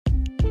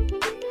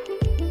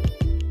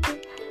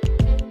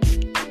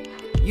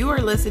You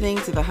are listening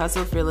to the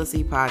Hustle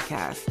Fearlessly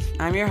podcast.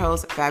 I'm your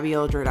host,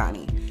 Fabiola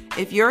Giordani.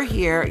 If you're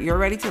here, you're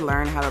ready to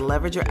learn how to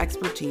leverage your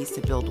expertise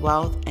to build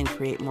wealth and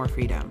create more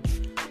freedom.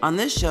 On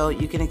this show,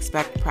 you can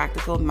expect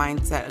practical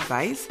mindset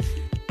advice,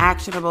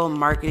 actionable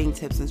marketing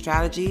tips and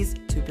strategies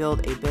to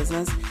build a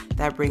business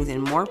that brings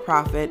in more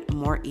profit,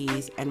 more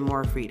ease, and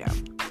more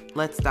freedom.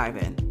 Let's dive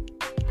in.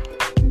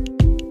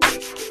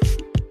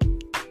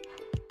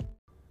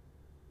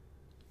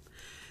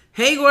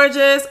 Hey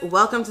gorgeous,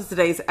 welcome to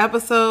today's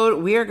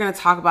episode. We are going to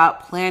talk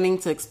about planning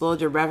to explode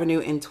your revenue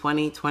in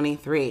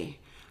 2023.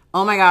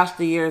 Oh my gosh,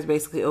 the year is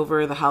basically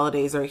over. The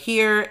holidays are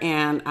here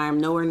and I'm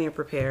nowhere near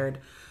prepared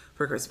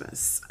for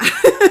Christmas.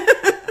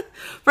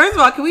 First of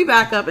all, can we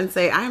back up and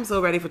say I am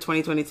so ready for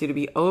 2022 to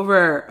be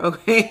over,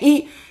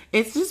 okay?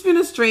 It's just been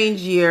a strange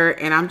year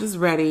and I'm just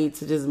ready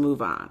to just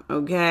move on,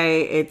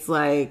 okay? It's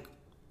like,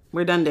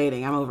 we're done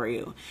dating. I'm over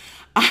you.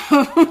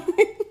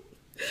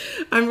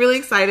 I'm really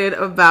excited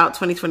about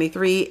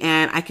 2023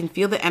 and I can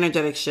feel the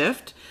energetic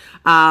shift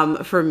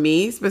for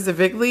me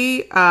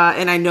specifically.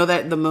 And I know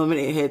that the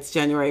moment it hits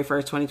January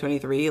 1st,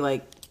 2023,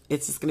 like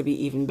it's just going to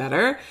be even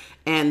better.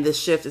 And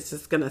this shift is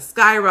just going to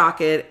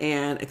skyrocket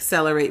and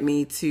accelerate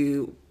me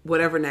to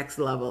whatever next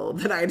level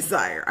that I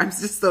desire. I'm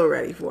just so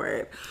ready for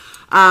it.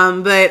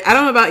 But I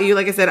don't know about you.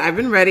 Like I said, I've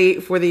been ready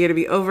for the year to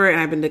be over and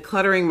I've been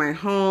decluttering my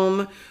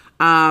home.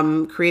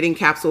 Creating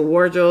capsule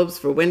wardrobes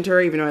for winter,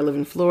 even though I live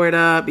in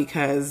Florida,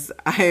 because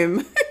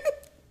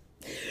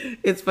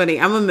it's funny.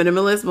 I'm a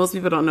minimalist. Most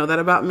people don't know that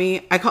about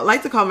me.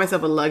 Like to call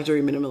myself a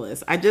luxury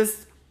minimalist.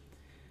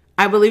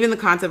 I believe in the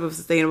concept of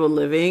sustainable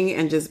living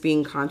and just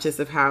being conscious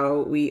of how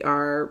we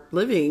are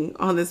living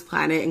on this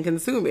planet and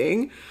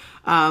consuming.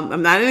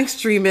 I'm not an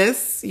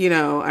extremist,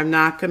 I'm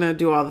not going to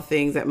do all the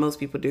things that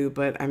most people do,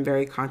 but I'm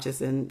very conscious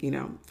and,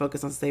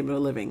 focus on sustainable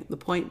living. The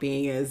point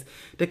being is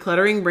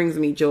decluttering brings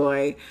me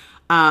joy.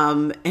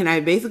 And I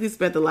basically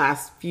spent the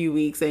last few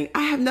weeks saying,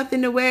 I have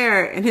nothing to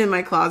wear. And then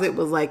my closet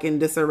was like in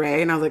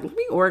disarray and I was like, let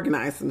me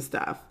organize some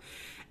stuff.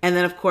 And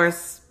then of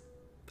course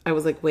I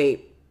was like,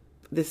 wait,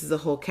 this is a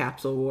whole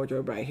capsule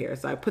wardrobe right here.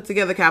 So I put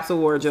together capsule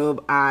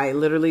wardrobe. I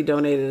literally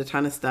donated a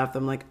ton of stuff.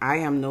 I'm like, I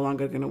am no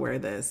longer going to wear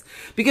this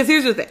because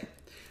here's the thing.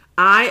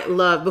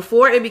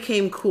 Before it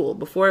became cool,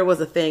 before it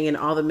was a thing and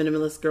all the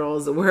minimalist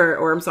girls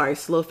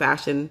slow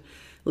fashion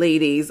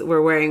ladies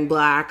were wearing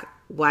black,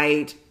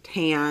 white,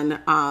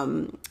 tan,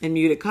 and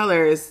muted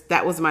colors.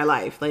 That was my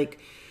life. Like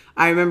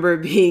I remember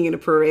being in a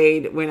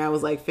parade when I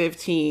was like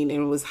 15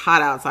 and it was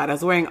hot outside. I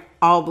was wearing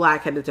all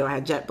black head to toe. I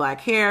had jet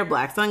black hair,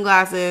 black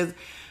sunglasses,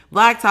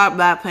 black top,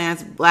 black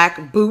pants,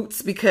 black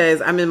boots because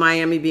I'm in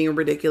Miami being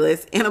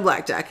ridiculous, and a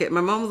black jacket.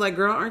 My mom was like,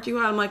 girl, aren't you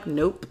hot? I'm like,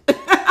 nope.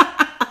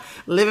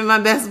 Living my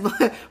best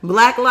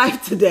black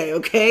life today,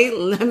 okay?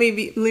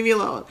 Leave me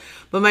alone.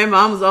 But my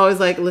mom was always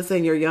like,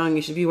 listen, you're young,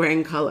 you should be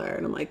wearing color.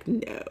 And I'm like,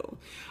 no.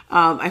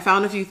 I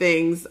found a few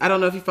things. I don't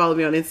know if you follow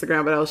me on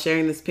Instagram, but I was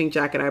sharing this pink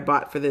jacket I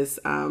bought for this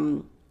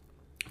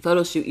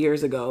photo shoot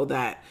years ago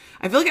that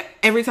I feel like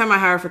every time I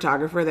hire a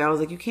photographer, they always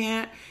like,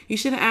 you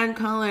shouldn't add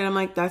color. And I'm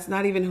like, that's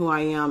not even who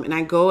I am. And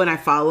I go and I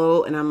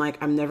follow and I'm like,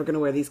 I'm never going to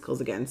wear these clothes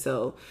again.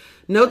 So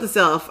note to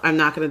self, I'm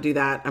not going to do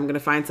that. I'm going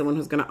to find someone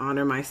who's going to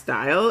honor my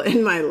style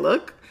and my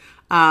look.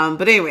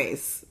 But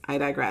anyways, I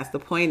digress. The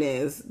point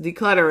is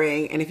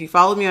decluttering. And if you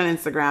follow me on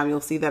Instagram,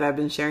 you'll see that I've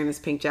been sharing this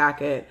pink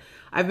jacket.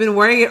 I've been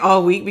wearing it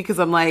all week because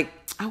I'm like,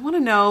 I want to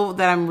know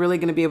that I'm really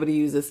going to be able to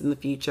use this in the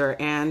future.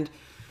 And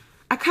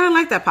I kind of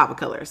like that pop of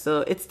color,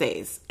 so it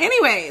stays.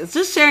 Anyways,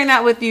 just sharing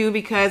that with you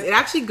because it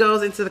actually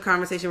goes into the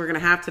conversation we're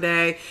going to have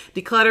today.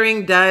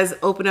 Decluttering does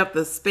open up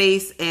the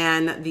space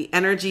and the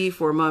energy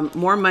for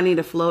more money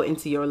to flow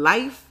into your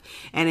life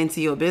and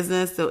into your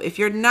business. So if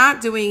you're not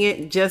doing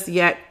it just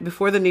yet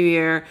before the new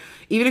year,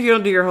 even if you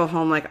don't do your whole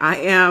home like I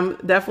am,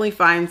 definitely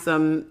find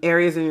some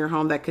areas in your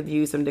home that could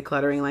use some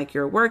decluttering, like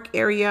your work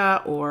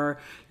area or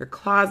your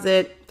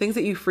closet, things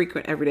that you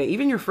frequent every day,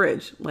 even your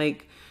fridge.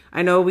 Like,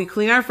 I know we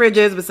clean our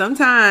fridges, but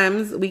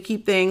sometimes we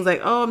keep things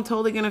like, oh, I'm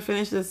totally going to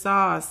finish this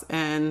sauce.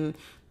 And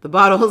the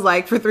bottle is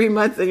like for 3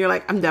 months and you're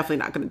like, I'm definitely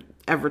not going to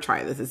ever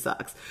try this. It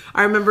sucks.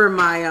 I remember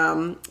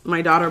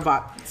my daughter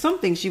bought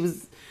something. She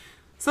was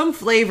some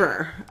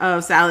flavor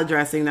of salad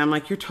dressing. And I'm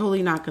like, you're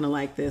totally not going to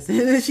like this. And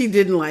then she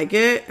didn't like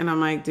it. And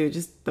I'm like, dude,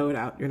 just throw it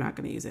out. You're not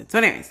going to use it. So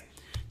anyways,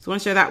 just want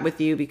to share that with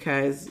you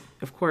because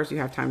of course you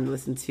have time to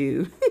listen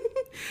to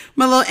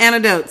my little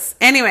anecdotes.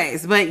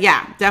 Anyways, but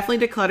yeah,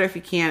 definitely declutter if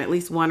you can, at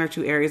least 1 or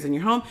 2 areas in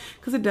your home,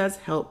 because it does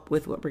help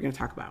with what we're going to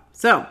talk about.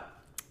 So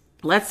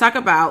let's talk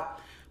about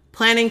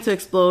planning to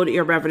explode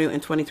your revenue in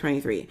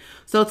 2023.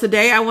 So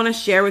today I want to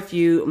share with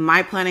you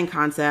my planning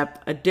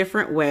concept, a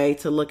different way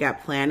to look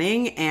at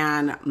planning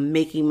and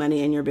making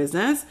money in your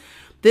business.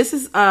 This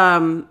is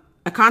a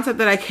concept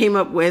that I came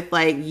up with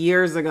like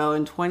years ago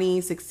in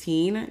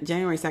 2016,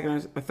 January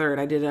 2nd or 3rd.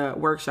 I did a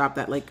workshop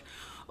that like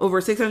over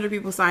 600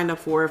 people signed up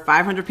for.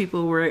 500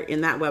 people were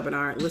in that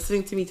webinar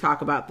listening to me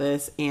talk about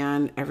this,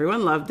 and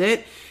everyone loved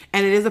it.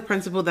 And it is a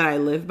principle that I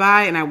live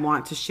by, and I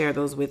want to share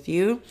those with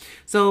you.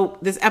 So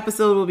this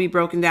episode will be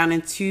broken down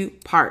in 2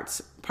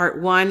 parts. Part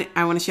 1,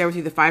 I want to share with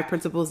you the 5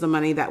 principles of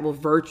money that will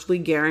virtually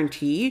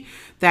guarantee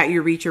that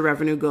you reach your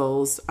revenue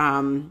goals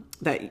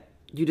that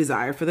you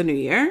desire for the new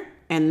year.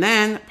 And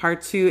then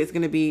part 2 is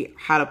going to be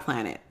how to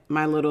plan it.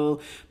 My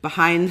little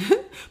behind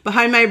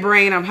my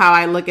brain of how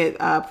I look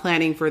at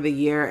planning for the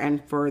year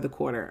and for the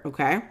quarter.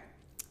 Okay.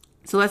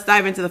 So let's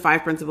dive into the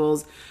 5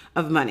 principles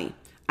of money.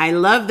 I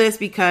love this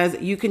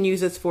because you can use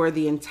this for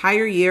the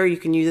entire year. You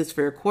can use this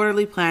for your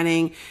quarterly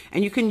planning,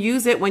 and you can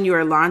use it when you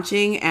are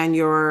launching and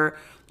you're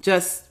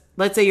just,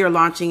 let's say you're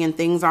launching and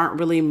things aren't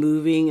really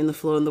moving in the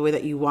flow in the way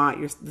that you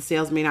want. The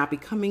sales may not be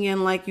coming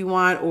in like you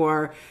want,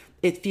 or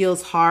it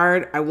feels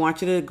hard. I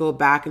want you to go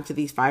back into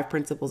these 5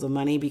 principles of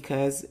money,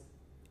 because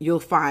you'll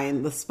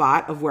find the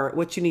spot of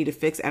what you need to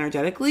fix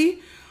energetically,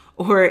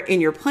 or in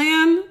your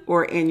plan,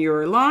 or in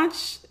your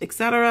launch,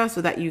 etc.,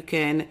 so that you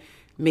can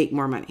make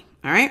more money.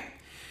 All right.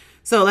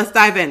 So let's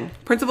dive in.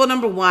 Principle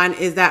number 1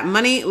 is that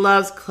money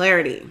loves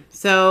clarity.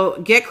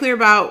 So get clear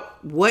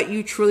about what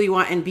you truly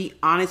want and be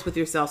honest with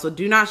yourself. So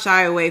do not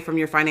shy away from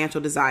your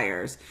financial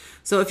desires.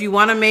 So if you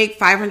want to make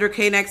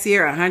 $500K next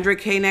year,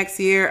 $100K next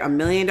year, $1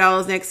 million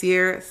next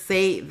year,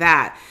 say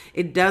that.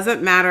 It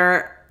doesn't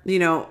matter,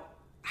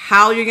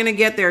 how you're going to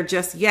get there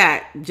just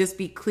yet. Just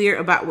be clear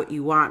about what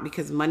you want,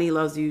 because money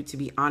loves you to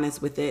be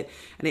honest with it,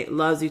 and it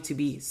loves you to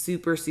be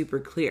super, super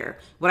clear.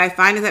 What I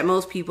find is that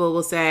most people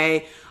will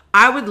say,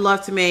 I would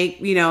love to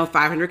make,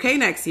 $500K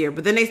next year.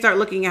 But then they start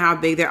looking at how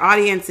big their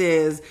audience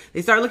is.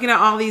 They start looking at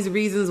all these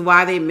reasons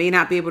why they may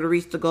not be able to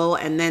reach the goal.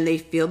 And then they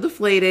feel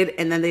deflated,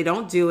 and then they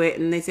don't do it.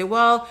 And they say,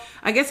 well,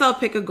 I guess I'll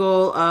pick a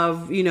goal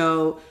of,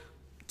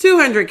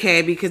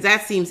 200K, because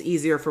that seems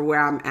easier for where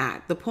I'm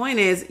at. The point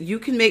is, you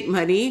can make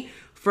money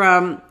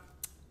from,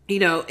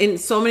 in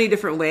so many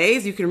different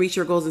ways. You can reach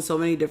your goals in so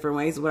many different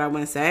ways, is what I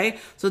want to say.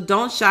 So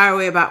don't shy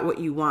away about what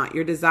you want.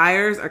 Your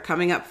desires are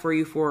coming up for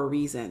you for a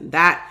reason.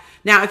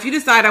 Now, if you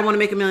decide I want to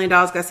make $1 million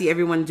because I see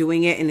everyone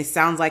doing it and it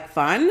sounds like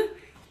fun,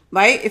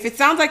 right? If it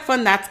sounds like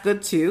fun, that's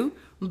good too.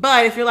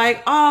 But if you're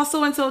like, oh,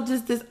 so-and-so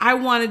does this, I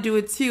want to do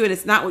it too, and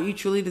it's not what you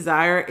truly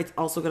desire, it's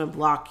also going to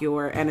block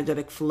your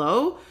energetic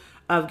flow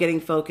of getting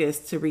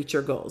focused to reach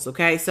your goals.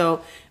 Okay.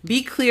 So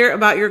be clear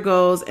about your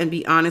goals and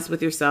be honest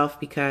with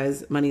yourself,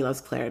 because money loves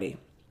clarity.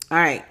 All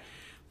right.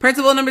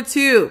 Principle number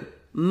 2,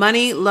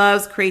 money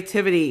loves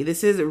creativity.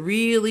 This is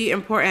really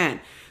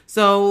important.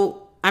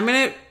 So I'm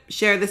going to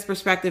share this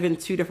perspective in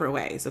 2 different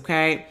ways.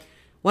 Okay.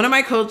 One of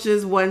my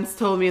coaches once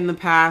told me in the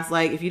past,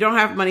 like, if you don't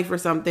have money for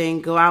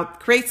something, go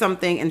out, create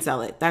something and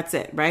sell it. That's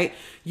it. Right.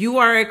 You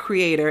are a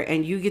creator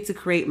and you get to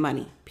create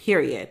money,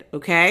 period.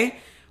 Okay.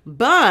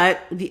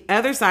 But the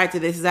other side to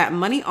this is that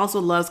money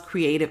also loves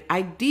creative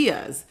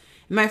ideas.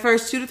 In my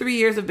first 2 to 3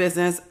 years of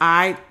business,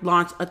 I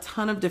launched a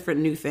ton of different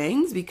new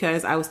things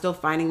because I was still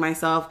finding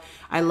myself.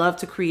 I love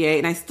to create,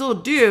 and I still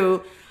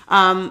do.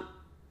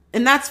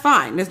 And that's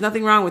fine. There's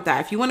nothing wrong with that.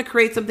 If you want to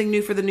create something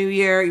new for the new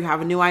year, you have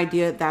a new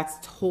idea, that's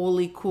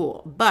totally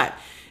cool. But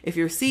if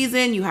you're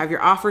seasoned, you have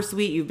your offer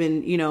suite, you've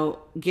been,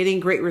 getting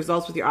great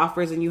results with your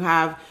offers, and you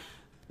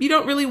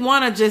don't really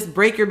want to just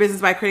break your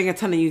business by creating a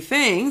ton of new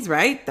things,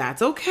 right?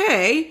 That's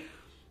okay.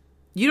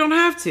 You don't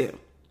have to.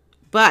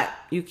 But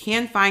you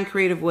can find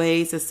creative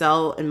ways to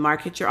sell and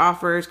market your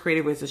offers,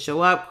 creative ways to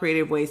show up,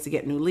 creative ways to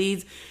get new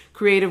leads,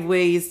 creative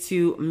ways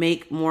to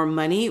make more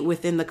money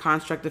within the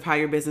construct of how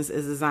your business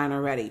is designed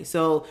already.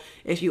 So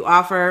if you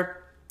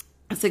offer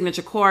a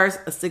signature course,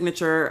 a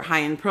signature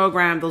high-end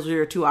program, those are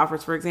your 2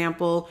 offers, for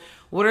example.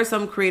 What are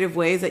some creative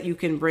ways that you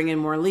can bring in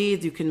more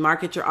leads? You can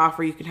market your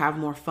offer. You can have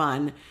more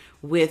fun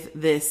with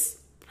this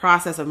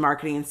process of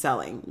marketing and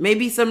selling.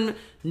 Maybe some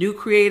new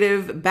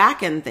creative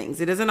back-end things.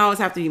 It doesn't always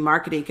have to be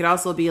marketing. It could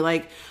also be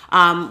like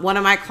one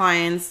of my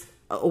clients,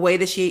 a way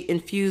that she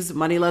infused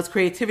money loves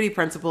creativity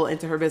principle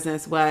into her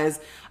business was,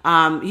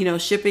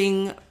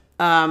 shipping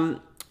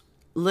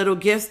little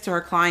gifts to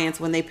her clients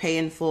when they pay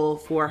in full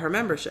for her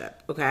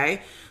membership.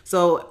 Okay.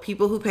 So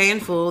people who pay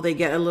in full, they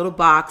get a little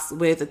box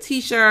with a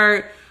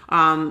t-shirt,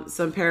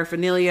 some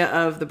paraphernalia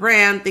of the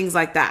brand, things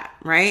like that.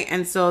 Right.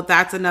 And so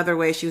that's another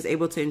way she was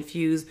able to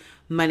infuse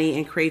money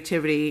and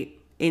creativity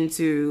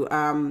into,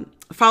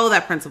 follow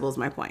that principle is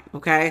my point.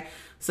 Okay.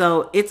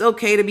 So it's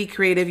okay to be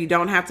creative. You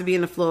don't have to be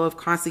in the flow of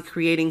constantly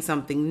creating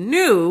something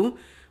new,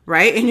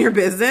 right, in your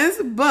business,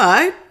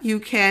 but you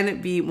can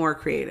be more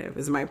creative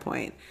is my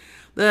point.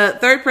 The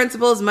 3rd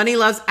principle is money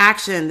loves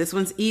action. This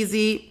one's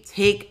easy.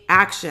 Take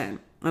action.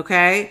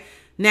 Okay.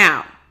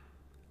 Now,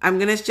 I'm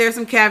going to share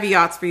some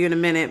caveats for you in a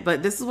minute,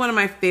 but this is one of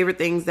my favorite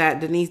things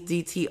that Denise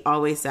DT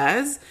always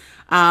says.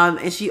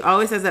 And she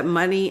always says that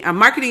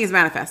marketing is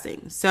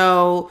manifesting.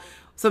 So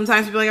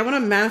sometimes people are like, I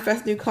want to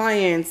manifest new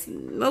clients.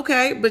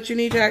 Okay, but you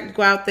need to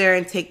go out there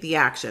and take the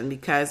action,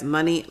 because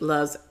money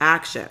loves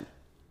action.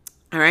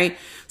 All right.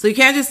 So you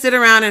can't just sit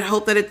around and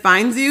hope that it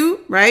finds you,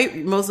 right?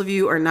 Most of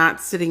you are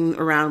not sitting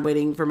around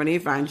waiting for money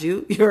to find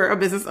you. You're a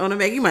business owner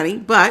making money.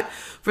 But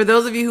for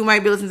those of you who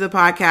might be listening to the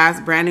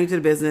podcast, brand new to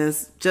the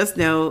business, just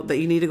know that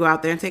you need to go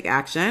out there and take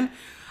action.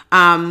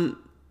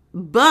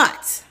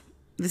 But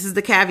this is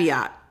the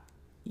caveat.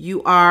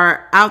 You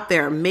are out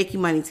there making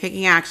money,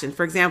 taking action.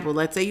 For example,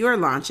 let's say you're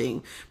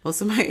launching.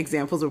 Most of my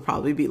examples will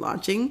probably be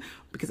launching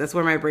because that's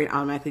where my brain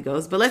automatically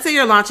goes. But let's say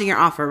you're launching your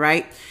offer,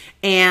 right?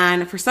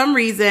 And for some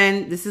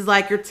reason, this is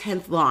like your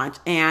 10th launch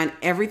and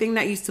everything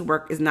that used to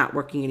work is not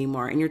working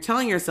anymore. And you're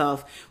telling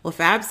yourself, well,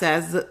 Fab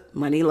says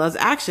money loves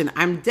action.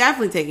 I'm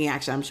definitely taking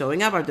action. I'm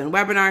showing up. I'm doing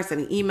webinars,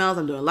 sending emails.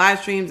 I'm doing live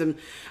streams.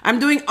 I'm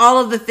doing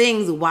all of the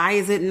things. Why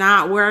is it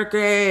not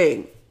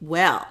working?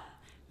 Well,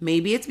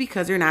 maybe it's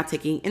because you're not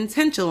taking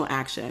intentional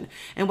action.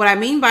 And what I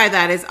mean by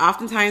that is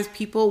oftentimes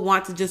people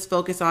want to just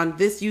focus on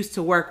this used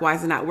to work. Why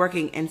is it not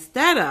working?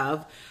 Instead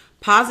of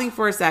pausing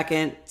for a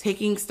second,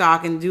 taking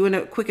stock and doing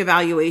a quick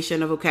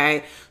evaluation of,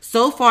 okay,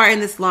 so far in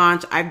this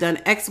launch, I've done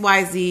X,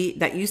 Y, Z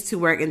that used to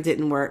work and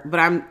didn't work, but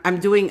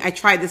I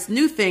tried this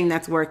new thing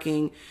that's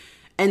working.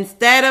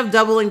 Instead of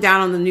doubling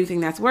down on the new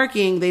thing that's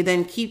working, they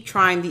then keep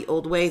trying the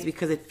old ways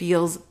because it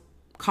feels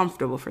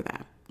comfortable for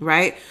them.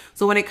 Right?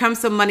 So when it comes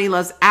to money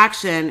loves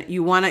action,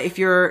 you want to, if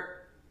you're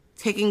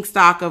taking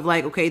stock of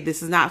like, okay,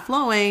 this is not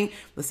flowing,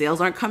 the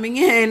sales aren't coming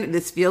in,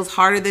 this feels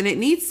harder than it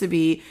needs to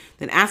be,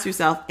 then ask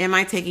yourself, am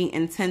I taking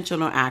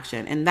intentional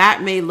action? And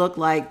that may look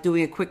like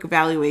doing a quick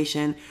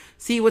evaluation,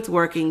 see what's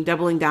working,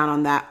 doubling down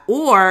on that,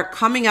 or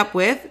coming up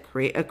with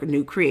a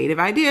new creative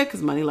idea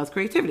because money loves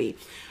creativity.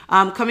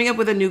 Coming up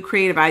with a new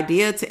creative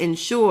idea to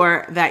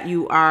ensure that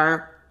you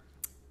are,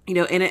 in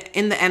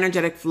the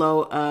energetic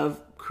flow of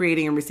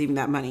creating and receiving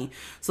that money.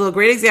 So a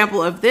great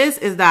example of this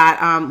is that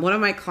one of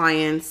my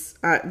clients,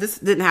 this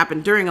didn't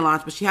happen during a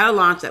launch, but she had a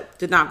launch that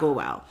did not go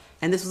well.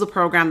 And this was a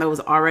program that was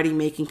already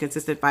making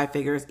consistent 5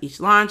 figures each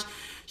launch.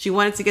 She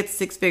wanted to get to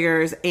 6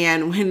 figures.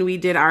 And when we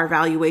did our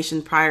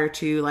evaluation prior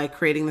to like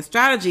creating the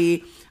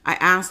strategy, I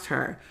asked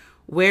her,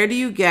 where do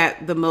you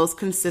get the most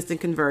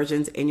consistent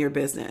conversions in your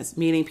business?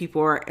 Meaning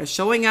people are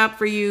showing up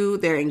for you,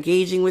 they're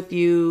engaging with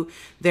you,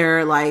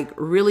 they're like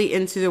really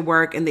into the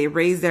work and they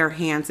raise their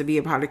hand to be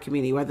a part of the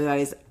community, whether that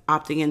is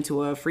opting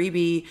into a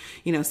freebie,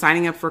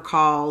 signing up for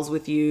calls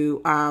with you,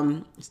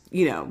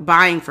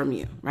 buying from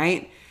you,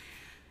 right?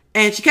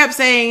 And she kept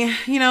saying,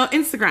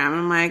 Instagram. And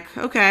I'm like,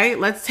 okay,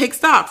 let's take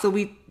stock. So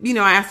I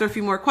asked her a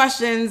few more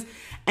questions.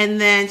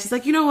 And then she's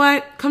like, you know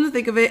what? Come to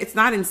think of it, it's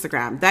not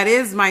Instagram. That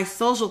is my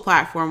social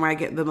platform where I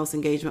get the most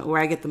engagement, where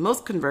I get the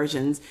most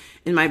conversions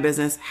in my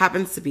business,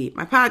 happens to be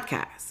my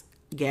podcast.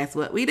 Guess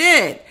what we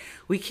did?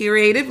 We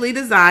creatively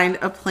designed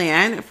a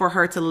plan for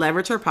her to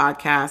leverage her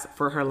podcast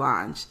for her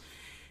launch.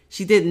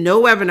 She did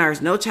no webinars,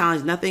 no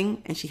challenge,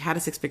 nothing. And she had a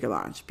 6-figure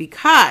launch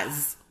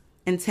because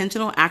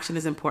intentional action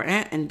is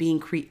important and being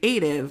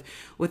creative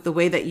with the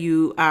way that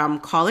you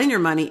call in your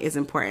money is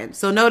important.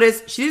 So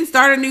notice she didn't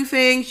start a new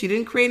thing. She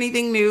didn't create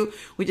anything new.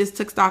 We just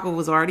took stock of what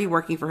was already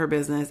working for her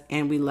business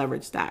and we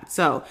leveraged that.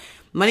 So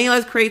money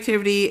loves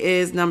creativity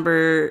is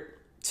number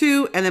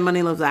 2 and then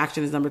money loves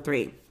action is number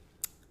 3.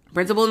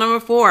 Principle number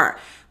 4,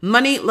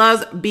 money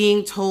loves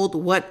being told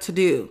what to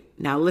do.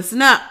 Now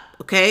listen up,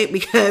 okay?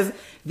 Because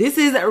this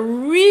is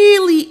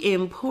really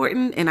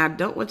important and I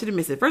don't want you to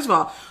miss it. First of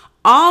all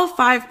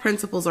 5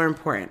 principles are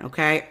important,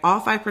 okay? All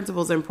 5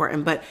 principles are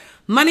important, but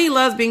money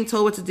loves being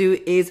told what to do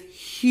is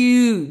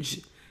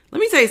huge. Let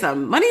me tell you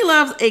something. Money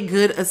loves a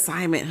good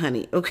assignment,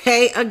 honey,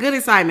 okay? A good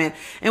assignment.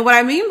 And what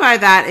I mean by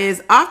that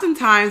is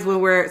oftentimes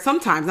when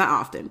sometimes, not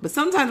often, but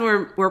sometimes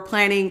we're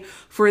planning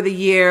for the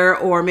year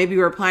or maybe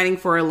we're planning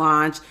for a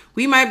launch,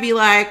 we might be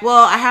like,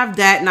 well, I have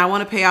debt and I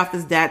want to pay off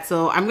this debt.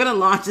 So I'm going to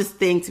launch this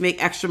thing to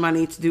make extra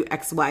money to do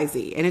X, Y,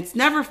 Z. And it's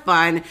never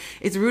fun.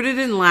 It's rooted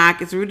in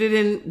lack. It's rooted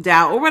in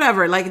doubt or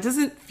whatever. Like it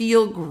doesn't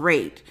feel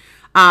great.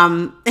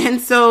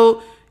 And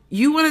so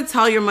you want to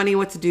tell your money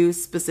what to do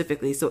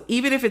specifically. So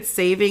even if it's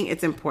saving,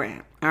 it's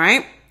important. All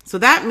right. So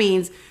that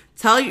means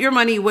tell your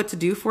money what to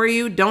do for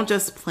you. Don't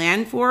just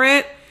plan for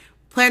it.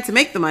 Plan to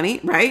make the money,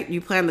 right?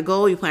 You plan the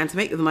goal, you plan to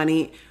make the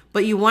money,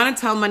 but you want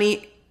to tell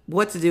money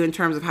what to do in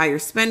terms of how you're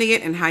spending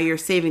it and how you're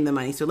saving the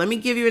money. So let me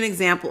give you an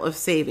example of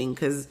saving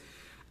because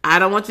I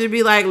don't want you to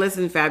be like,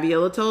 listen,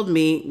 Fabiola told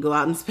me go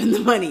out and spend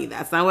the money.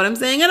 That's not what I'm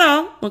saying at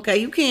all. Okay,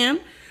 you can.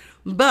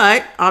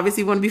 But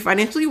obviously you want to be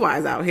financially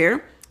wise out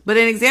here. But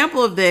an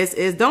example of this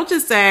is don't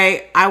just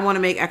say, I want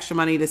to make extra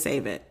money to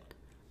save it.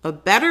 A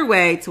better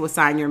way to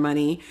assign your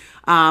money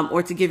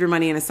or to give your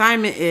money an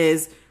assignment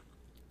is,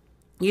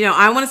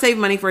 I want to save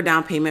money for a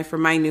down payment for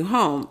my new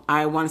home.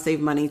 I want to save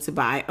money to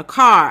buy a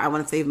car. I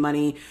want to save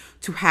money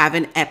to have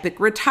an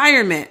epic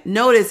retirement.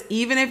 Notice,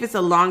 even if it's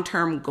a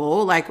long-term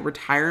goal like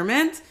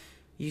retirement,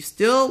 you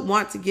still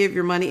want to give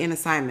your money an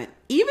assignment.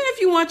 Even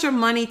if you want your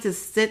money to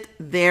sit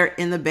there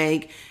in the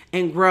bank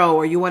and grow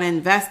or you want to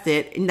invest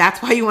it, and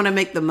that's why you want to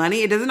make the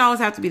money. It doesn't always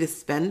have to be to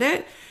spend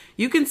it.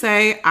 You can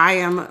say, I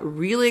am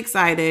really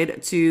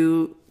excited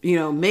to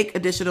make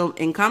additional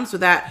income so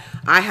that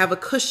I have a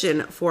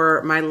cushion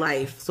for my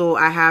life. So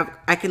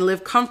I can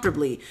live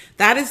comfortably.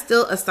 That is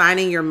still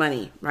assigning your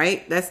money,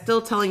 right? That's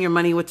still telling your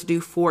money what to do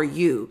for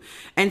you.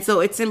 And so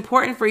it's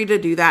important for you to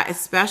do that,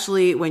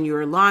 especially when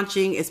you're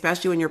launching,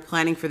 especially when you're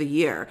planning for the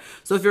year.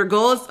 So if your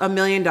goal is $1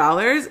 million,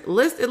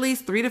 list at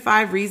least 3 to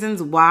 5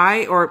 reasons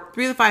why, or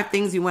 3 to 5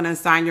 things you want to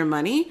assign your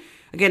money.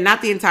 Again,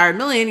 not the entire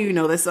million, you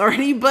know this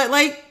already, but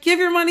like give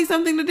your money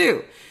something to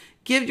do.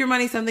 Give your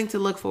money something to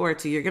look forward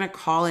to. You're going to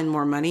call in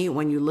more money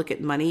when you look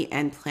at money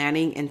and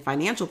planning and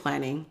financial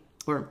planning,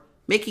 or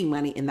making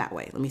money in that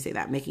way. Let me say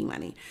that, making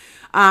money.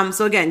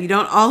 So again, you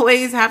don't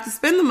always have to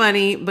spend the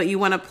money, but you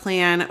want to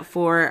plan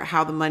for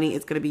how the money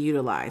is going to be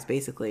utilized,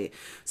 basically.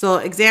 So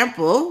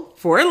example,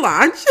 for a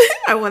launch,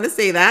 I want to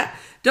say that.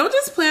 Don't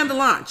just plan the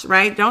launch,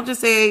 right? Don't just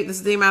say this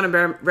is the amount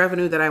of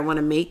revenue that I want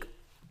to make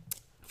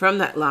from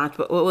that launch,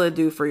 but what will it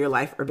do for your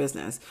life or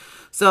business?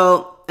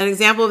 So an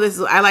example of this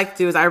I like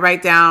to do is I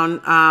write down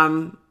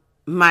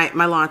my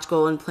launch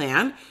goal and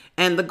plan,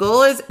 and the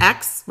goal is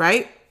X,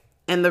 right?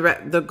 And the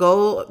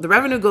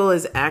revenue goal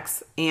is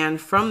X, and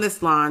from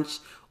this launch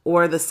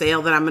or the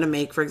sale that I'm going to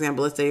make, for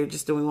example, let's say you're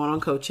just doing one-on-one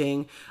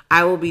coaching,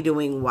 I will be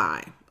doing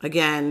Y.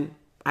 Again,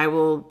 I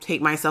will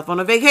take myself on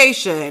a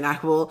vacation. I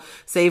will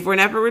save for an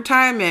epic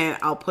retirement.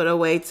 I'll put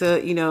away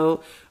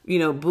to,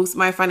 boost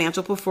my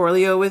financial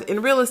portfolio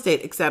in real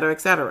estate, et cetera,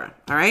 et cetera.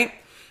 All right.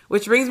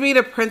 Which brings me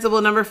to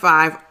principle number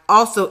 5,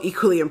 also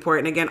equally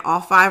important. Again,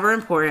 all 5 are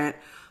important.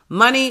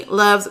 Money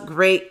loves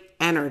great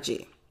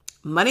energy.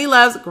 Money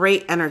loves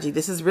great energy.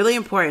 This is really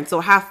important. So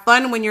have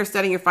fun when you're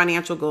setting your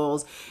financial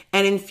goals,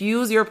 and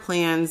infuse your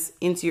plans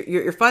into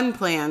your fun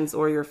plans,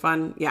 or your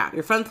fun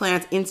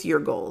plans into your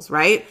goals,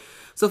 right?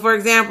 So for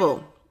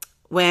example,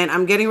 when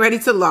I'm getting ready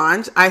to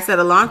launch, I set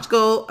a launch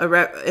goal,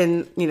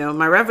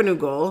 my revenue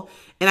goal,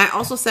 and I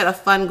also set a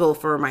fun goal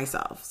for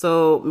myself.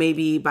 So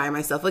maybe buy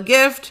myself a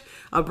gift,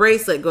 a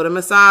bracelet, go to a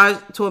massage,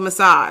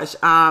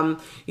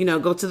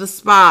 go to the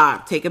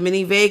spa, take a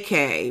mini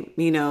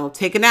vacay,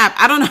 take a nap.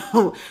 I don't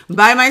know,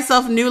 buy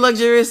myself new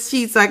luxurious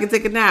sheets so I can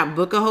take a nap,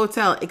 book a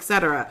hotel,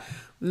 etc.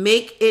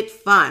 Make it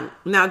fun.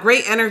 Now,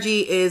 great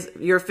energy is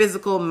your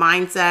physical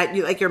mindset,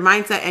 your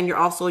mindset, and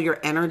your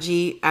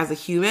energy as a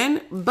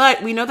human.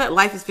 But we know that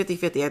life is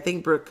 50-50. I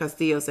think Brooke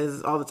Castillo says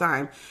this all the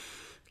time.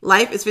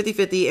 Life is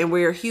 50-50, and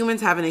we're humans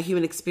having a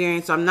human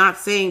experience. So I'm not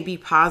saying be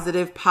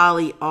positive,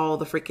 poly all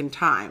the freaking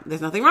time.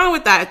 There's nothing wrong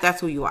with that if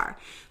that's who you are.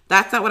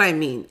 That's not what I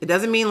mean. It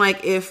doesn't mean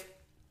like if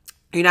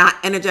you're not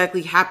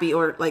energetically happy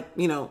or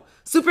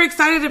super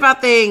excited about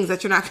things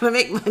that you're not going to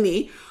make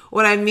money.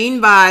 What I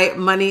mean by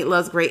money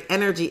loves great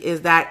energy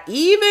is that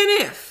even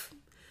if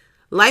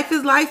life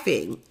is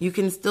lifing, you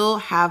can still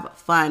have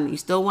fun. You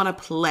still want to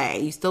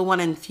play. You still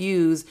want to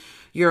infuse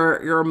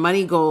your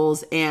money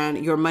goals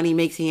and your money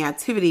making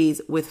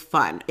activities with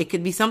fun. It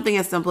could be something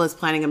as simple as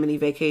planning a mini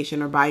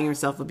vacation, or buying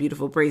yourself a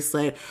beautiful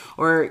bracelet,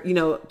 or,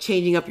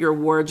 changing up your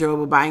wardrobe,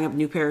 or buying a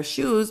new pair of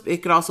shoes. It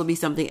could also be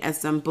something as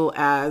simple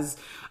as,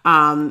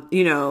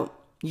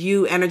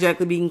 you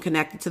energetically being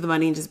connected to the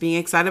money and just being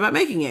excited about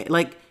making it.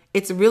 Like,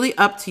 it's really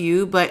up to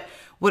you. But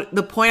what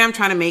the point I'm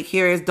trying to make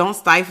here is, don't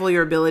stifle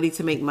your ability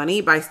to make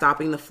money by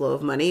stopping the flow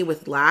of money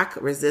with lack,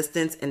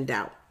 resistance, and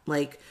doubt.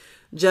 Like,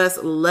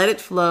 just let it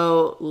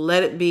flow.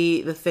 Let it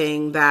be the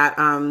thing that,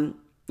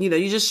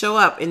 you just show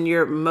up in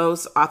your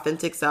most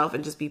authentic self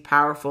and just be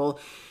powerful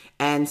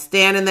and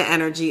stand in the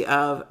energy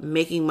of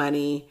making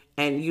money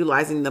and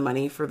utilizing the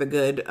money for the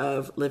good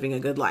of living a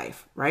good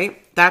life,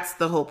 right? That's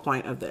the whole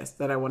point of this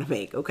that I want to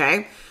make,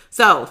 okay?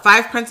 So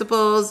 5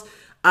 principles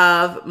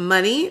of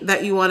money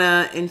that you want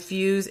to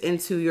infuse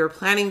into your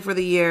planning for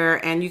the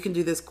year. And you can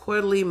do this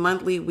quarterly,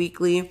 monthly,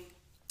 weekly.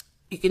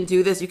 You can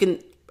do this. You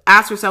can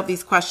ask yourself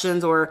these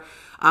questions, or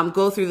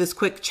go through this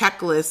quick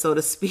checklist, so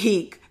to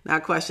speak,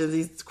 not questions,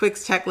 these quick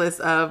checklists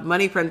of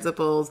money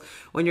principles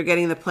when you're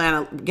getting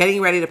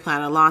ready to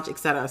plan a launch,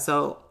 etc.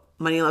 So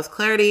money loves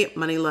clarity.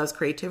 Money loves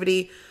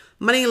creativity.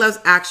 Money loves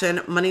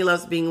action. Money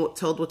loves being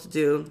told what to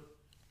do.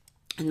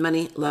 And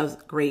money loves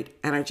great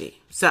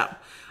energy. So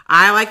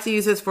I like to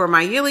use this for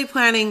my yearly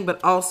planning,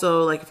 but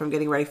also like if I'm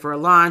getting ready for a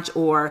launch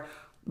or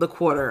the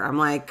quarter, I'm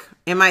like,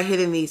 am I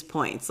hitting these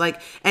points?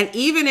 And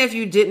even if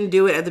you didn't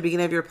do it at the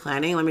beginning of your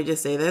planning, let me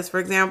just say this,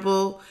 for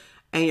example,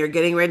 and you're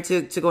getting ready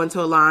to go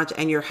into a launch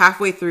and you're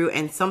halfway through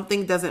and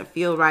something doesn't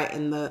feel right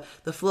and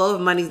the flow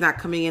of money's not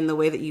coming in the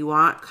way that you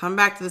want, come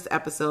back to this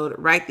episode,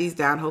 write these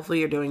down. Hopefully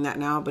you're doing that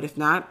now, but if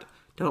not,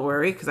 don't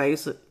worry, because I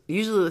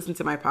usually listen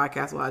to my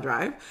podcast while I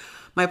drive.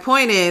 My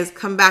point is,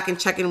 come back and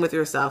check in with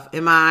yourself.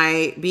 Am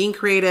I being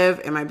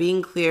creative? Am I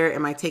being clear?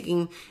 Am I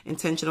taking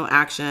intentional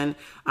action?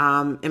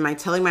 Am I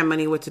telling my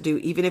money what to do?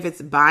 Even if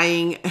it's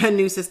buying a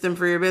new system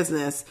for your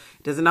business,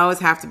 it doesn't always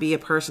have to be a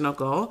personal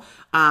goal.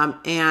 Am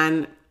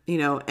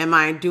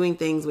I doing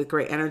things with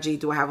great energy?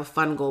 Do I have a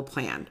fun goal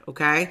planned?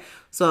 Okay.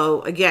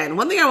 So again,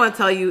 one thing I want to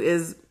tell you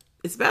is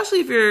especially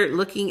if you're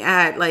looking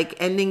at like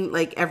ending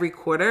like every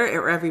quarter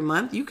or every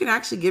month, you can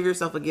actually give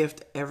yourself a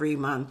gift every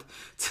month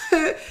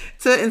to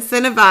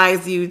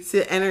incentivize you,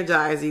 to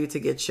energize you to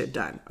get shit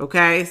done.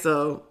 Okay.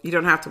 So you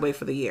don't have to wait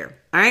for the year.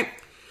 All right.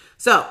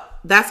 So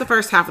that's the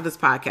first half of this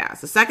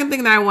podcast. The second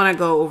thing that I want to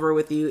go over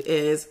with you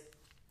is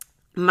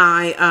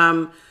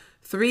my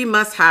 3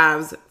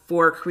 must-haves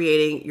for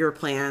creating your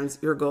plans,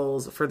 your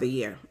goals for the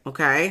year.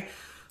 Okay.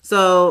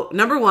 So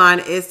number 1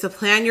 is to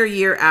plan your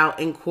year out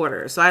in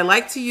quarters. So I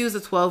like to use a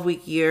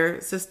 12-week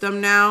year system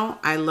now.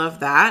 I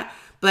love that.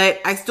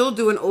 But I still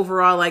do an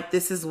overall, like,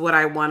 this is what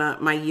I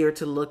want my year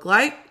to look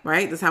like,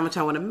 right? This is how much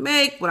I want to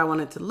make, what I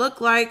want it to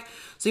look like.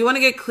 So you want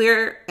to get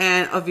clear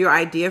of your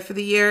idea for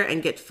the year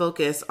and get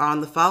focused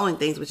on the following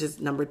things, which is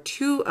number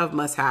 2 of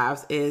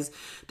must-haves, is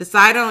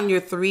decide on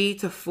your 3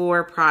 to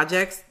 4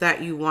 projects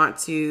that you want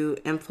to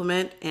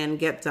implement and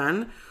get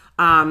done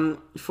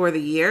for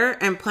the year,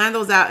 and plan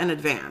those out in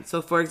advance.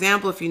 So for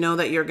example, if you know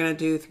that you're going to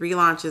do 3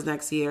 launches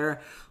next year,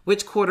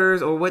 which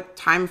quarters or what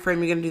time frame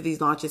you're going to do these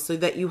launches, so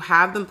that you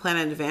have them planned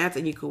in advance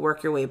and you can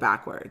work your way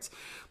backwards.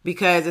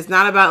 Because it's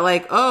not about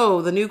like,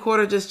 oh, the new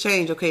quarter just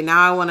changed. Okay,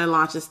 now I want to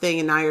launch this thing,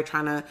 and now you're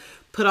trying to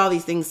put all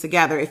these things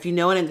together. If you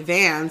know in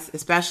advance,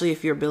 especially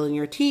if you're building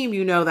your team,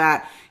 you know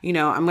that,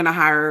 I'm going to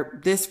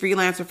hire this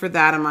freelancer for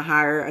that. I'm going to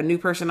hire a new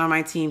person on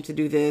my team to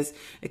do this,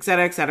 et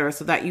cetera,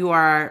 so that you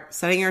are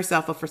setting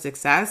yourself up for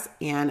success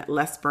and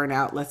less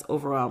burnout, less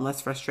overwhelm, less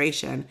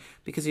frustration,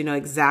 because you know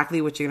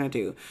exactly what you're going to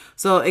do.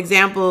 So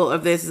example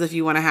of this is if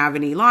you want to have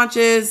any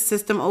launches,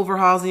 system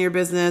overhauls in your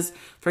business.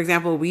 For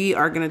example, we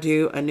are going to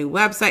do a new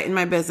website in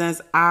my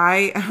business.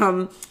 I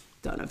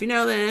don't know if you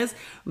know this,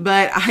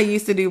 but I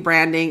used to do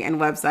branding and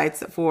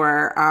websites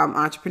for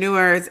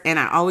entrepreneurs, and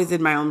I always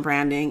did my own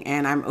branding,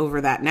 and I'm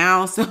over that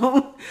now.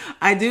 So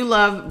I do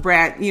love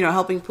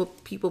helping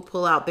people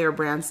pull out their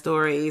brand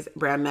stories,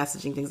 brand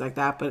messaging, things like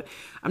that. But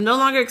I'm no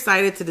longer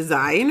excited to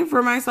design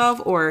for myself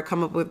or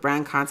come up with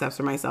brand concepts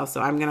for myself.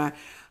 So I'm going to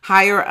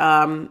hire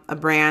a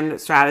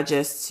brand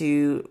strategist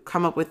to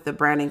come up with the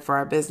branding for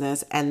our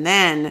business, and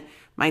then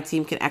my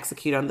team can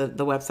execute on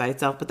the website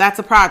itself. But that's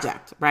a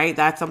project, right?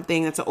 That's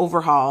something that's an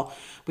overhaul.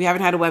 We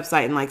haven't had a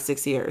website in like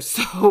 6 years.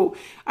 So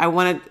I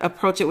want to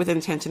approach it with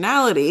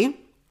intentionality.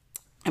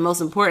 And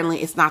most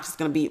importantly, it's not just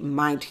going to be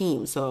my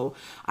team. So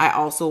I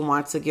also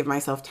want to give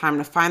myself time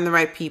to find the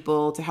right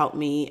people to help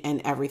me and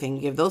everything.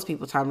 Give those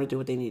people time to do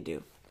what they need to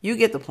do. You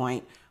get the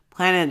point.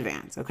 Plan in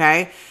advance,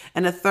 okay?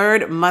 And the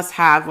third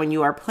must-have when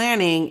you are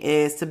planning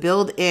is to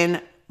build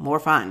in more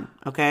fun,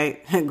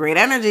 okay? Great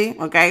energy,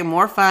 okay?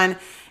 More fun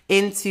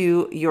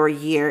into your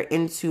year,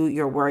 into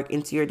your work,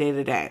 into your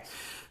day-to-day.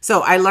 So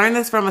I learned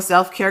this from a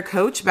self-care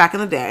coach back in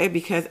the day,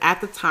 because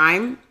at the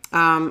time,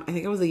 I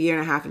think I was a year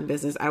and a half in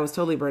business. I was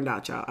totally burned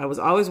out, y'all. I was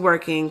always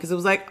working because it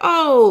was like,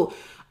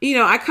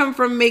 I come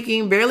from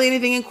making barely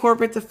anything in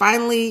corporate to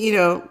finally,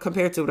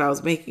 compared to what I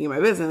was making in my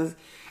business,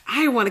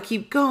 I want to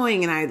keep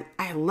going. And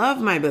I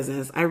love my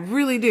business. I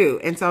really do.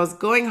 And so I was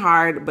going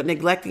hard, but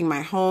neglecting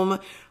my home,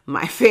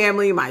 my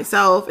family,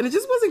 myself, and it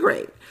just wasn't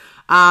great.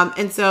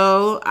 And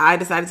so I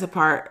decided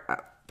to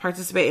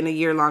participate in a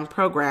year-long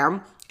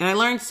program, and I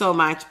learned so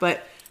much.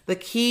 But the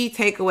key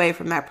takeaway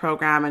from that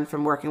program and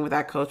from working with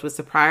that coach was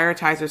to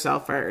prioritize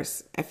yourself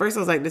first. At first, I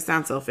was like, this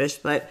sounds selfish,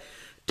 but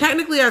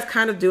technically I was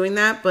kind of doing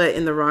that, but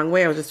in the wrong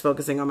way. I was just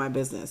focusing on my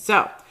business.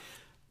 So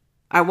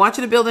I want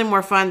you to build in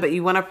more fun, but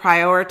you want to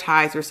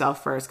prioritize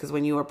yourself first, because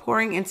when you are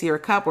pouring into your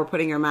cup or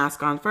putting your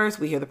mask on first,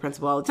 we hear the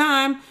principle all the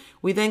time,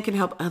 we then can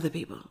help other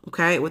people.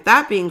 Okay. With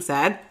that being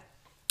said,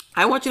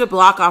 I want you to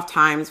block off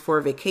times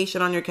for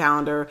vacation on your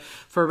calendar,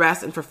 for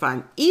rest and for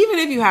fun. Even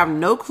if you have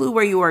no clue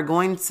where you are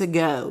going to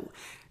go,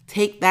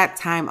 take that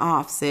time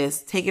off,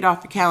 sis. Take it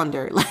off your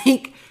calendar.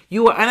 Like,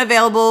 you are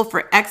unavailable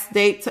for X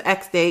date to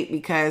X date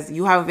because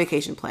you have a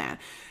vacation plan.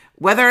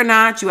 Whether or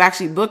not you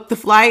actually book the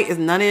flight is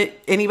none of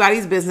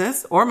anybody's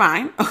business or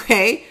mine.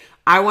 Okay.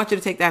 I want you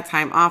to take that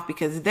time off,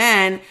 because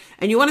then,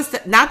 and you want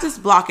to not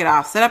just block it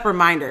off, set up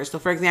reminders. So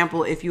for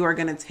example, if you are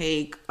going to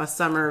take a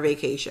summer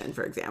vacation,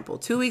 for example,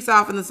 2 weeks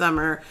off in the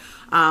summer,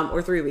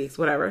 or 3 weeks,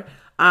 whatever,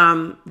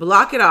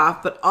 block it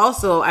off. But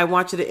also I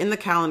want you to, in the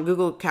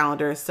Google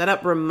Calendar, set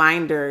up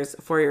reminders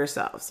for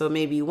yourself. So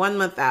maybe 1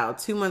 month out,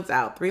 2 months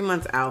out, 3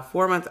 months out,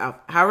 4 months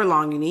out, however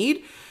long you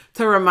need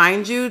to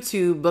remind you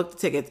to book the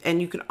tickets.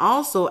 And you can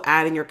also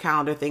add in your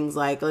calendar things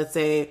like, let's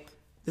say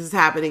this is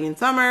happening in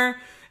summer,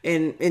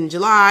 in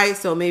July.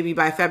 So maybe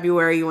by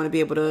February, you want to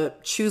be able to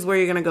choose where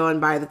you're going to go and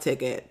buy the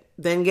ticket,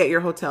 then get your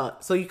hotel.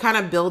 So you kind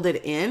of build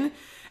it in.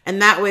 And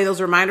that way,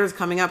 those reminders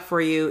coming up for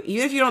you,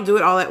 even if you don't do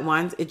it all at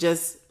once, it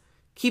just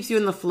keeps you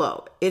in the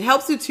flow. It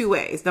helps you 2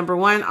 ways. Number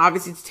one,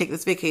 obviously to take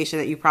this vacation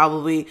that you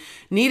probably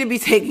need to be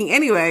taking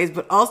anyways,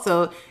 but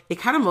also it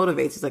kind of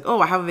motivates. It's like,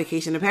 oh, I have a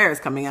vacation to Paris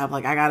coming up.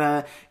 Like, I got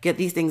to get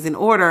these things in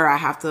order. I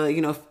have to,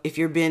 if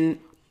you've been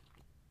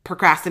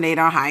procrastinate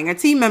on hiring a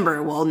team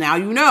member. Well, now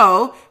you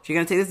know if you're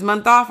going to take this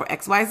month off for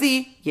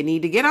XYZ, you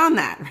need to get on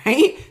that,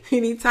 right?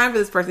 You need time for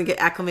this person to get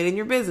acclimated in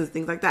your business,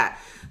 things like that.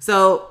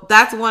 So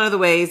that's one of the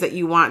ways that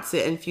you want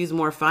to infuse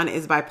more fun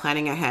is by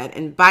planning ahead.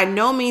 And by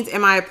no means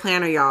am I a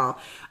planner, y'all.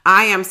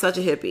 I am such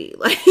a hippie.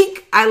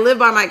 Like, I live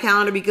by my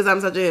calendar because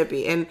I'm such a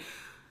hippie. And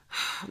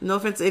no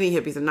offense to any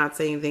hippies, I'm not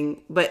saying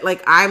anything, but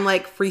like, I'm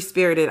like free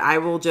spirited. I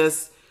will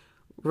just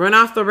run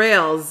off the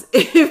rails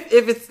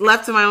if it's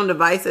left to my own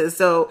devices.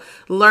 So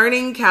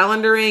learning,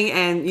 calendaring,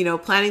 and, you know,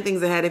 planning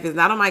things ahead. If it's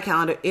not on my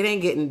calendar, it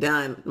ain't getting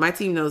done. My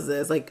team knows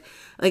this. Like,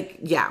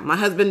 yeah, my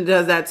husband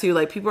does that too.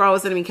 Like, people are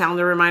always sending me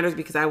calendar reminders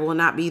because I will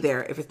not be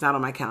there if it's not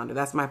on my calendar.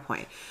 That's my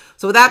point.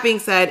 So with that being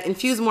said,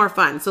 infuse more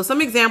fun. So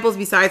some examples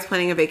besides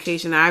planning a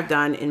vacation that I've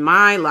done in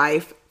my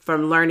life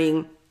from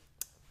learning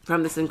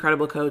from this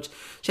incredible coach.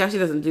 She actually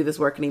doesn't do this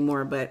work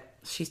anymore, but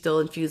she still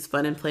infused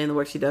fun and play in the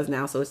work she does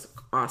now. So it's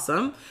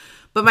awesome.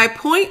 But my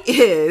point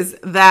is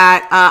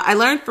that I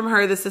learned from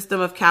her the system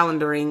of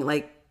calendaring,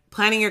 like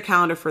planning your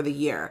calendar for the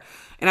year.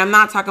 And I'm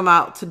not talking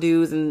about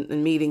to-dos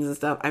and meetings and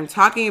stuff. I'm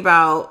talking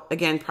about,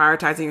 again,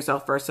 prioritizing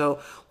yourself first.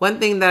 So one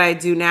thing that I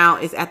do now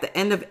is at the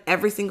end of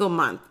every single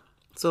month.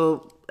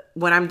 So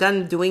when I'm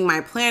done doing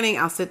my planning,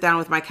 I'll sit down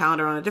with my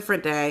calendar on a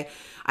different day.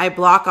 I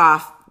block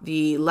off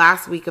the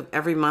last week of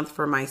every month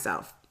for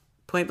myself.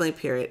 Point blank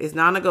period. It's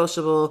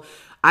non-negotiable.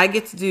 I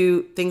get to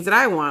do things that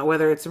I want,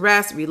 whether it's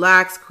rest,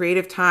 relax,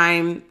 creative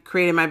time,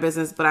 creating my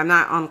business, but I'm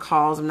not on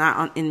calls. I'm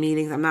not in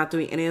meetings. I'm not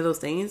doing any of those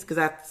things because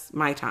that's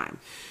my time.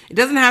 It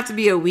doesn't have to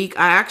be a week.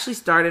 I actually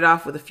started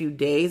off with a few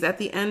days at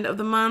the end of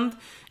the month,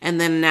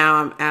 and then now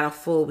I'm at a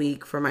full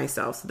week for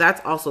myself. So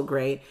that's also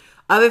great.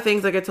 Other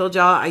things, like I told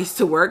y'all, I used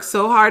to work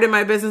so hard in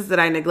my business that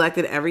I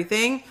neglected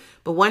everything.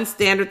 But one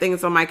standard thing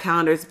that's on my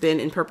calendar has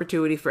been in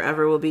perpetuity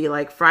forever will be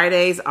like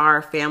Fridays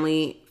are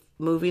family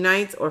movie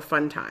nights or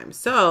fun times.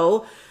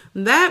 So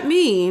that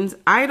means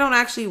I don't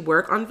actually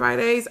work on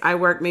Fridays. I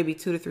work maybe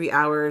 2 to 3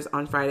 hours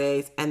on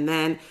Fridays. And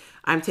then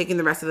I'm taking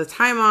the rest of the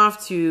time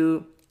off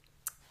to,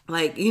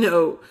 like, you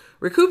know,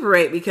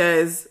 recuperate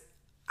because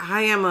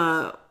I am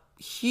a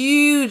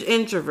huge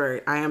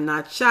introvert. I am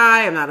not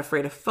shy. I'm not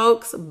afraid of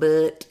folks.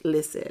 But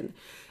listen,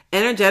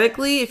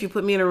 energetically, if you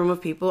put me in a room of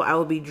people, I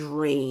will be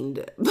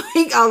drained.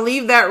 Like, I'll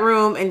leave that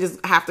room and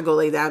just have to go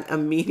lay down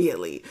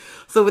immediately.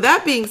 So with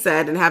that being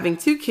said, and having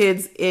 2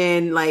 kids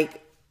in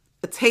like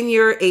a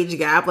 10-year age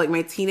gap, like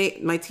my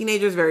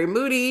teenager is very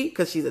moody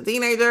because she's a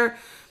teenager.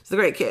 She's a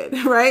great kid,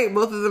 right?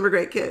 Both of them are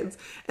great kids.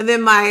 And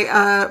then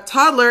my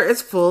toddler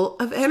is full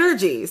of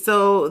energy.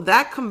 So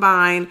that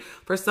combined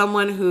for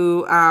someone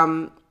who,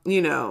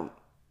 you know,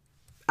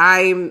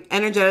 I'm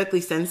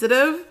energetically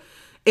sensitive,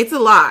 it's a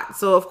lot.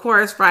 So of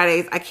course,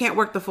 Fridays, I can't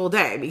work the full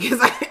day because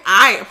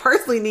I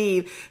personally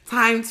need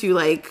time to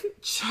like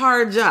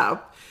charge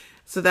up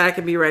so that I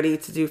can be ready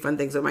to do fun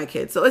things with my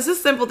kids. So it's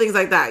just simple things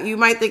like that. You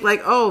might think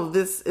like, oh,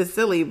 this is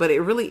silly, but it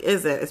really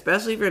isn't.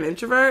 Especially if you're an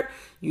introvert,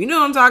 you know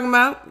what I'm talking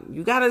about.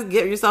 You got to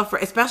get yourself,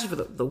 especially for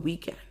the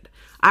weekend.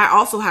 I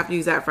also have to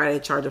use that Friday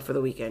to charge up for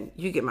the weekend.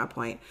 You get my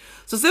point.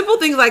 So simple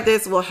things like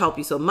this will help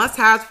you. So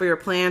must-haves for your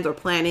plans or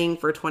planning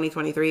for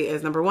 2023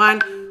 is number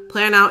 1,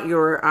 plan out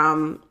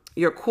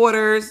your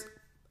quarters.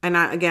 And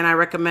I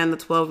recommend the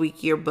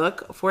 12-week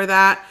yearbook for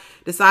that.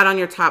 Decide on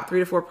your top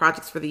 3 to 4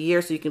 projects for the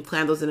year so you can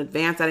plan those in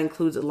advance. That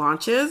includes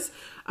launches.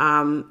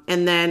 And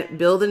then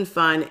build in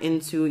fun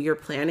into your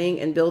planning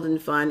and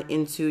build fun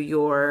into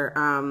your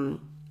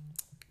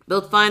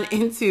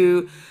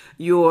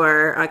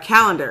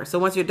calendar. So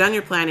once you're done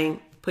your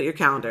planning, put your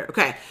calendar.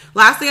 Okay.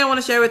 Last thing I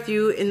want to share with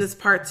you in this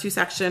part 2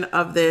 section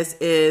of this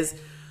is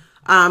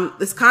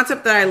this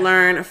concept that I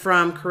learned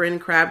from Corinne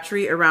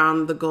Crabtree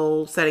around the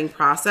goal setting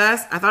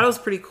process. I thought it was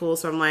pretty cool.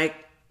 So I'm like,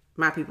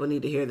 my people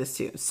need to hear this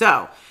too.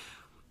 So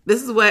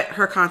this is what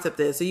her concept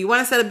is. So you want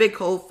to set a big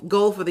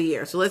goal for the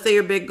year. So let's say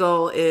your big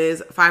goal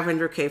is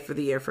 500K for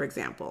the year, for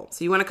example.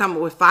 So you want to come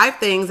up with 5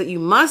 things that you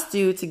must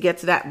do to get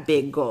to that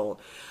big goal.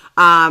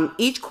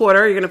 Each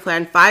quarter, you're going to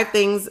plan 5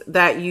 things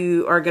that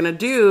you are going to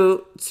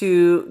do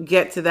to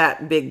get to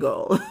that big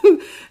goal.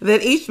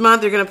 Then each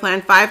month, you're going to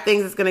plan 5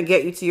 things that's going to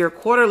get you to your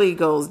quarterly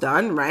goals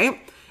done, right?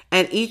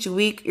 And each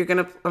week, you're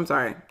going to, I'm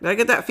sorry, did I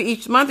get that? For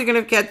each month, you're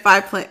going to get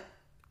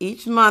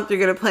each month, you're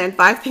going to plan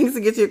 5 things to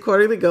get to your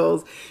quarterly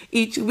goals.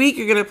 Each week,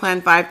 you're going to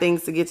plan 5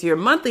 things to get to your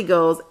monthly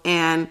goals.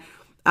 And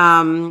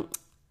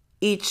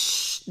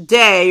each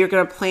day, you're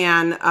going to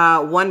plan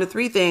 1 to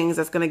 3 things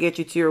that's going to get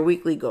you to your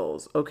weekly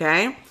goals,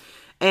 okay?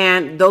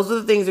 And those are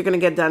the things you're going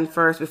to get done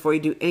first before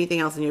you do anything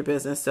else in your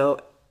business.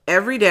 So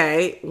every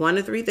day, 1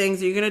 to 3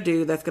 things you're going to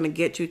do that's going to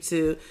get you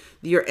to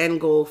your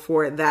end goal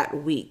for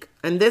that week.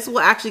 And this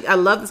will actually, I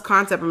love this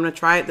concept. I'm going to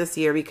try it this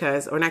year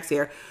or next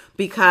year,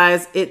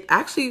 because it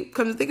actually,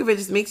 come to think of it,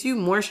 just makes you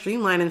more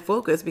streamlined and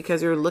focused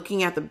because you're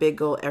looking at the big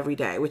goal every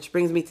day, which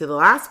brings me to the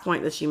last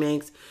point that she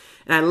makes.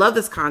 And I love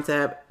this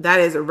concept. That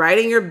is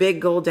writing your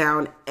big goal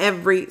down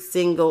every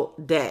single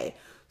day.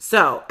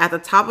 So at the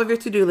top of your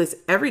to-do list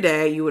every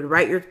day, you would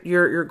write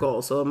your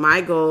goal. So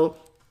my goal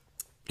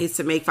is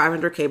to make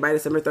 500K by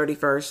December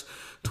 31st.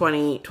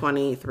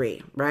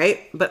 2023, right?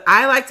 But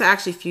I like to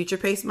actually future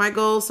pace my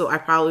goals. So I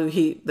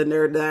probably, the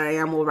nerd that I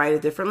am, will write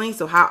it differently.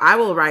 So how I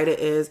will write it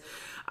is,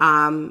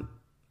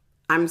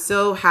 I'm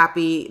so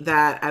happy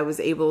that I was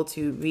able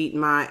to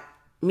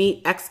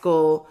meet X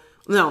goal.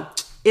 No,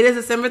 it is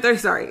December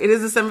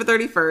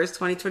 31st,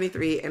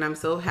 2023. And I'm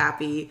so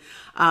happy,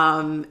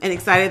 and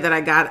excited that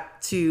I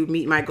got to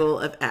meet my goal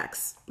of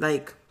X,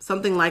 like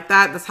something like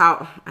that. That's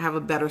how I have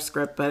a better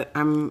script, but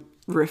I'm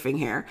riffing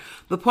here.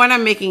 The point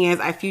I'm making is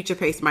I future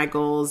pace my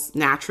goals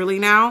naturally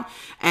now.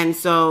 And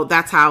so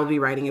that's how I'll be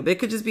writing it. But it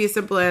could just be as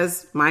simple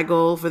as my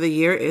goal for the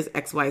year is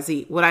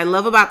XYZ. What I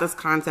love about this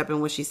concept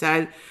and what she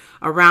said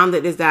around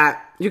it is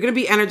that you're going to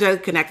be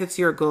energetically connected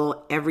to your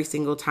goal every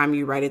single time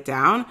you write it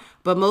down.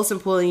 But most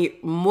importantly,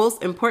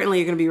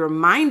 you're going to be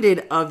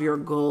reminded of your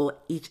goal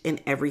each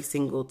and every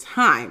single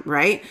time,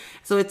 right?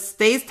 So it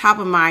stays top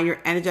of mind. You're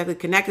energetically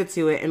connected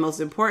to it. And most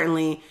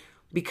importantly,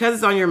 because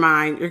it's on your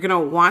mind, you're going to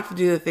want to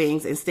do the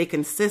things and stay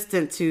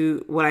consistent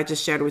to what I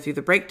just shared with you,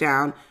 the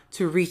breakdown,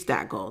 to reach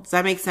that goal. Does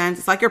that make sense?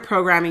 It's like you're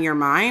programming your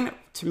mind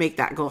to make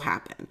that goal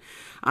happen.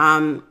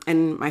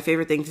 And my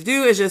favorite thing to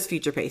do is just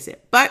future pace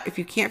it. But if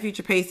you can't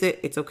future pace it,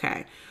 it's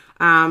okay.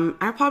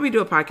 I'll probably do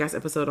a podcast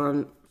episode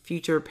on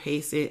future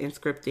pacing and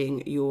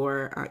scripting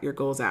your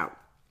goals out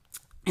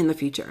in the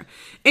future.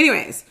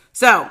 Anyways,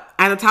 so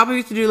at the top of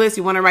your to-do list,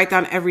 you want to write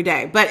down every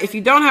day. But if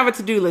you don't have a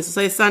to-do list,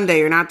 say Sunday,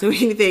 you're not doing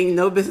anything,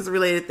 no business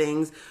related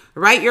things,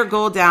 write your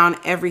goal down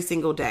every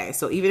single day.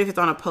 So even if it's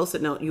on a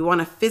Post-it note, you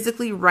want to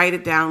physically write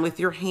it down with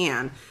your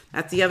hand.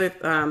 That's the other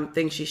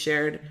thing she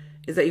shared,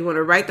 is that you want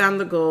to write down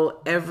the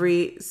goal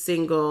every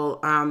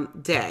single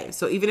day.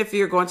 So even if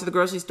you're going to the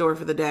grocery store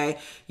for the day,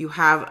 you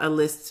have a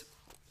list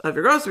of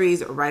your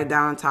groceries, write it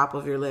down on top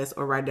of your list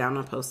or write it down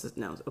on Post-it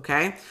notes,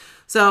 okay?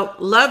 So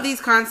love these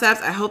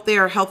concepts. I hope they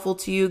are helpful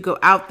to you. Go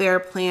out there,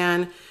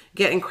 plan,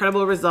 get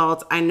incredible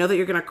results. I know that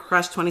you're going to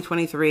crush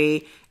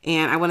 2023.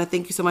 And I want to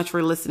thank you so much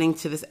for listening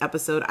to this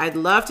episode. I'd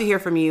love to hear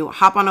from you.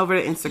 Hop on over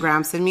to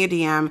Instagram, send me a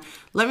DM.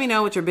 Let me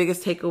know what your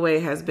biggest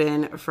takeaway has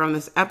been from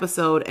this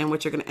episode and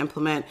what you're going to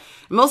implement.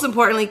 And most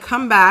importantly,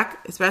 come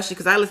back, especially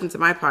because I listen to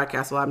my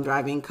podcast while I'm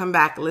driving. Come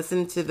back,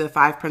 listen to the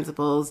 5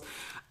 principles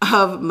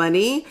of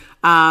money,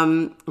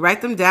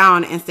 write them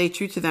down and stay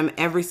true to them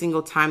every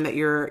single time that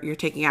you're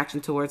taking action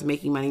towards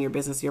making money in your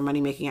business, your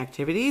money making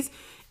activities.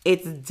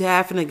 It's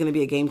definitely going to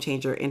be a game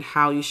changer in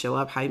how you show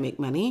up, how you make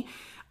money.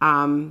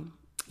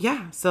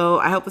 So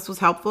I hope this was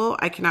helpful.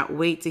 I cannot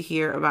wait to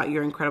hear about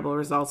your incredible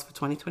results for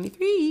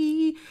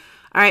 2023.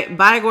 All right,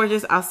 bye,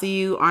 gorgeous. I'll see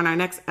you on our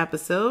next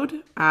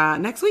episode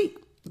next week.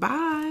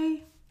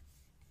 Bye.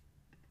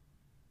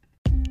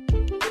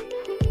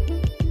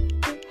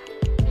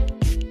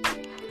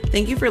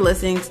 Thank you for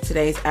listening to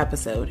today's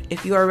episode.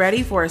 If you are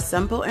ready for a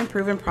simple and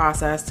proven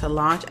process to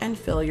launch and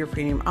fill your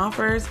premium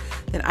offers,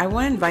 then I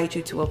want to invite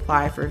you to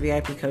apply for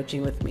VIP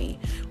coaching with me,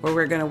 where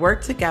we're going to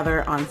work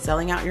together on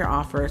selling out your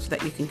offer so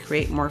that you can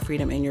create more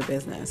freedom in your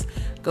business.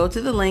 Go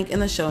to the link in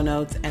the show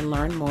notes and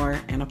learn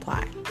more and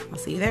apply. I'll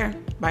see you there.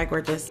 Bye,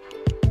 gorgeous.